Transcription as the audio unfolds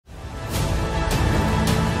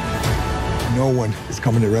No one is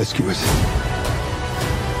coming to rescue us.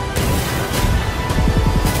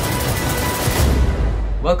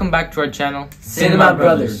 Welcome back to our channel,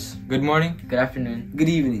 CinemaBrothers. Good morning, Good afternoon. Good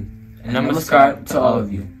evening. and namaskar to all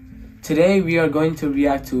of you. Today we are going to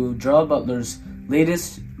react to Gerard Butler's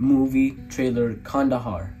latest movie trailer,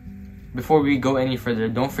 Kandahar. Before we go any further,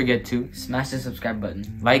 don't forget to Smash the subscribe button.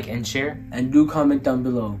 like and share. And do comment down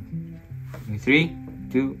below. In 3,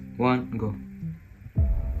 2, 1, go.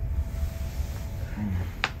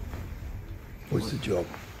 What's the job?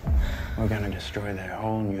 We're gonna destroy their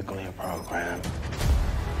whole nuclear program.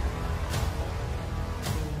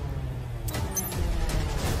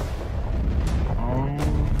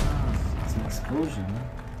 It's an explosion.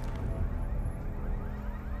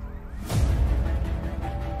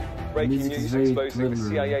 Breaking Music is news very exposing the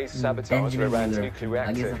thriller. CIA's sabotage of Benjamin Iran's Miller. nuclear I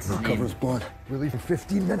guess reactor. that's his Cover name. us blood. We're leaving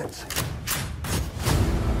 15 minutes.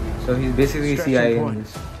 So he's basically Stretching CIA in point.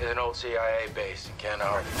 this. There's an old CIA base in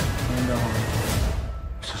Kandahar.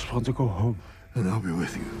 Just want to go home, and I'll be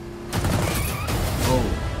with you. Oh,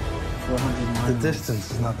 400 miles. The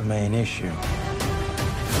distance is not the main issue.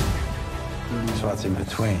 It's what's in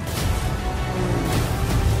between.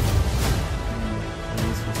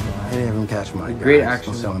 Any of them catch my guys, Great I'll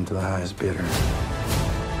action. sell them to the highest bidder.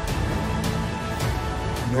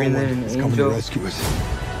 No Bring one in is an coming to angel. rescue us.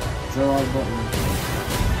 Gerard Butler.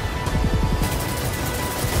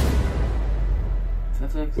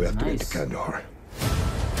 That looks We have to get nice. to Kandahar.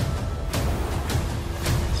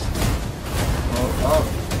 Oh,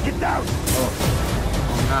 Get down!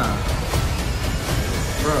 nah.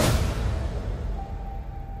 Bro.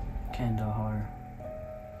 Kandahar.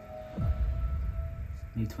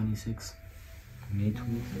 May 26th. May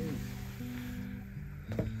 23rd.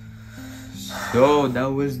 So that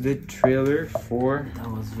was the trailer for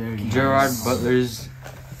That was very Gerard nice. Butler's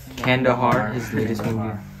Kandahar, his latest movie.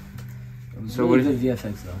 Kandahar. So So what- really good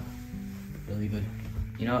VFX though. Really good.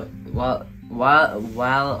 You know,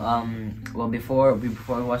 before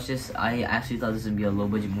we watched this, I actually thought this would be a low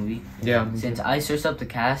budget movie. Yeah. Since I searched up the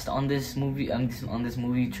cast on this movie, on this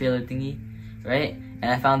movie trailer thingy, right?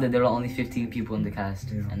 And I found that there were only 15 people in the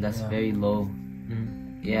cast, and that's Yeah. very low.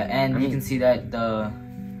 Mhm. Yeah, and I you mean- can see that the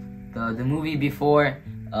movie before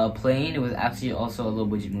Plane, it was actually also a low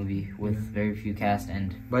budget movie with very few cast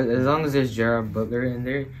and. But as long as there's Gerard Butler in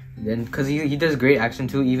there, then because he does great action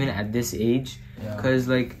too, even at this age. Yeah. Because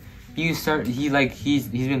like he's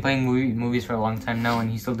been playing movies for a long time now, and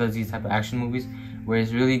he still does these type of action movies, where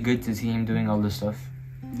it's really good to see him doing all this stuff.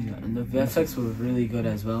 Yeah, and the VFX were really good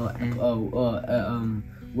as well.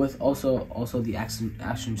 With also the action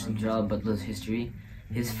scenes. Gerard Butler's history.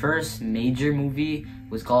 His first major movie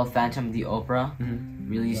was called Phantom of the Opera,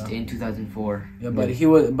 released in 2004. Yeah,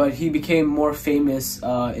 but he became more famous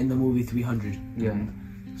in the movie 300. Yeah.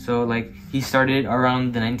 So like he started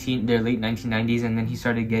around the late 1990s, and then he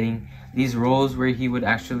started getting these roles where he would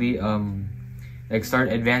actually like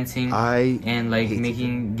start advancing and like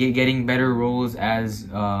getting better roles as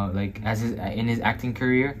in his acting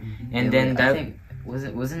career, and Yeah, then but I that think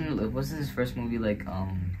wasn't his first movie like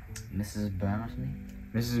Mrs. Brown or something?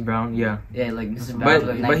 Mrs. Brown, yeah. Yeah, like Mrs.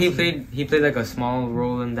 Brown. But he played like a small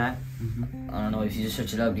role in that. I don't know, if you just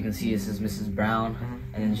search it up, you can see it says Mrs. Brown,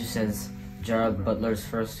 and then it just says Gerard Butler's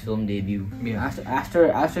first film debut. Yeah.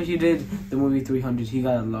 After he did the movie 300, he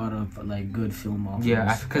got a lot of like good film offers.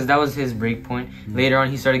 Yeah, because that was his break point. Later on,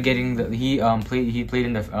 he started getting he played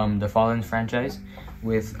in the Fallen franchise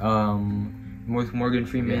with Morgan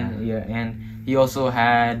Freeman. Yeah, and he also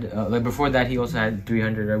had like before that he also had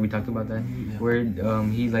 300. Right, we talked about that. Yeah. Where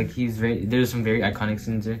there's some very iconic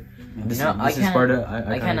scenes there. This, You know, this is part of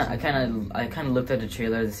I kind of looked at the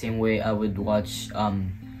trailer the same way I would watch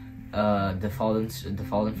the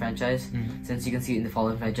Fallen franchise. Since you can see in the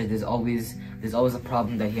Fallen franchise, there's always a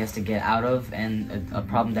problem that he has to get out of, and a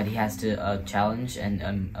problem that he has to challenge and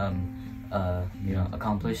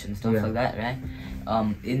accomplish and stuff like that, right?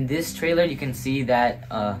 In this trailer, you can see that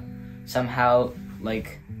somehow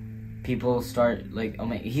like people start like, oh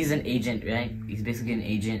my, he's an agent, right? He's basically an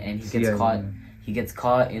agent, and he gets caught. He gets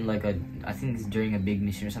caught in like I think it's during a big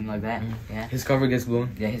mission or something like that. Yeah. His cover gets blown.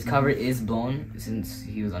 Yeah, his cover is blown since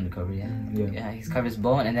he was undercover. Yeah, his cover is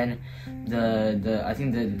blown, and then I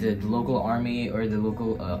think the local army or the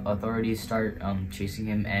local authorities start chasing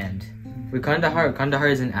him. And With Kandahar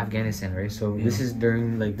is in Afghanistan, right? So this is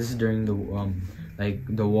during the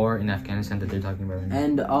the war in Afghanistan that they're talking about right now.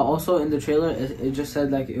 And also in the trailer, it just said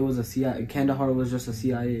like it was a CIA. Kandahar was just a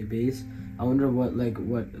CIA base. I wonder what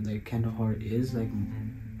Kandahar is like.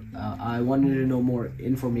 I wanted to know more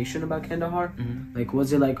information about Kandahar. Like,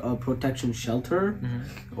 was it like a protection shelter,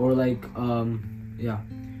 or like yeah?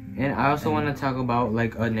 And I also want to talk about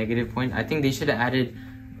like a negative point. I think they should have added,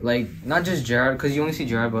 like, not just Gerard, because you only see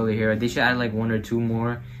Gerard Butler here. They should add like 1 or 2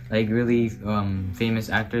 more like really famous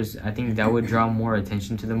actors. I think that would draw more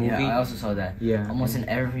attention to the movie. Yeah, I also saw that. Yeah. Almost in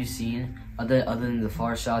every scene, other than the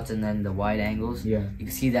far shots and then the wide angles. Yeah. You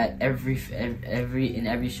can see that every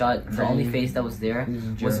shot, the only face that was there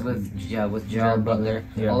was with Gerard Butler,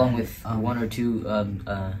 Yeah. along with 1 or 2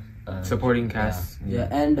 supporting cast. Yeah,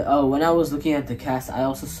 and when I was looking at the cast, I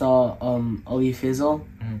also saw Ali Fazal.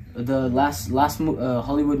 The last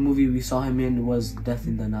Hollywood movie we saw him in was Death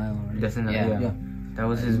in the Nile. Right? Death in the Yeah. yeah. That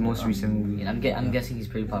was his most recent movie. And I'm guessing he's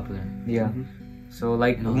pretty popular. Yeah. So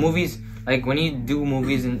like movies, like when you do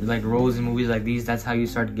movies and like roles in movies like these, that's how you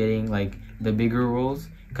start getting like the bigger roles.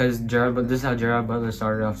 Cause this is how Gerard Butler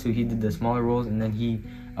started off too. He did the smaller roles, and then he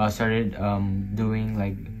started doing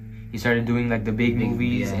the big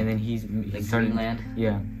movies, and then he started Greenland.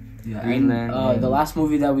 Yeah, Greenland. and the last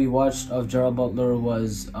movie that we watched of Gerard Butler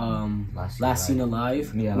was Last Seen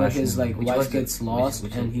Alive, Yeah, where Last his Seen like Which wife was gets it? lost,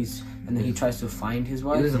 Which and then he tries to find his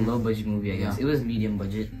wife. It was a low budget movie, I guess. Yeah. It was medium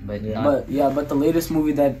budget, but not. But the latest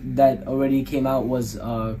movie that already came out was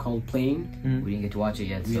called Plane. We didn't get to watch it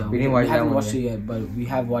yet. So. Yeah, We didn't watch that haven't one watched yet. it yet, but we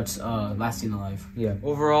have watched Last Seen Alive. Yeah.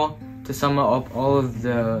 Overall, to sum up all of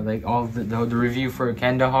the review for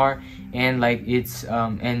Kandahar and like it's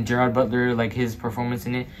and Gerard Butler, like his performance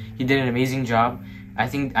in it, he did an amazing job. I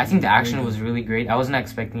think the action was really great. I wasn't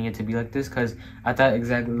expecting it to be like this because I thought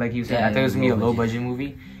exactly like you said. Yeah, I thought it was gonna be a low budget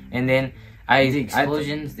movie, and then the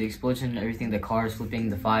explosion, everything, the cars flipping,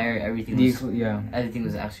 the fire, everything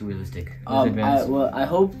was actually realistic. I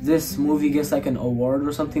hope this movie gets like an award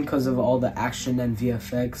or something because of all the action and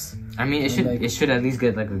VFX. I mean, it should at least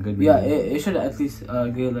get like a good rating. Yeah, it should at least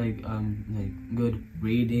get like good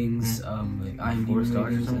ratings, like IMDb 4 stars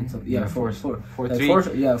ratings or something? and stuff. Yeah, 4 stars.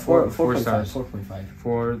 4.5.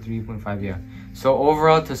 3.5. Yeah. So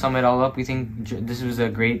overall, to sum it all up, we think this was a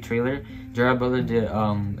great trailer. Gerard Butler did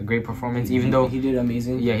a great performance, even though he did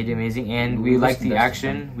amazing. Yeah, he did amazing, and we liked the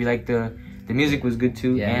action. We liked the music was good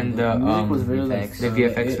too, and the music was very the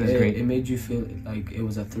VFX was great. It made you feel like it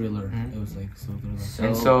was a thriller. It was like so thriller.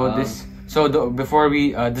 Before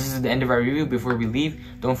we this is the end of our review. Before we leave,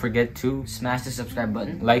 don't forget to Smash the subscribe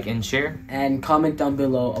button, like and share, and comment down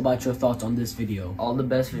below about your thoughts on this video. All the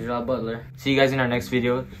best for Gerard Butler. See you guys in our next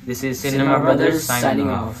video. This is CinemaBrothers signing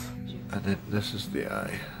off. And this is the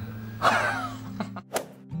eye.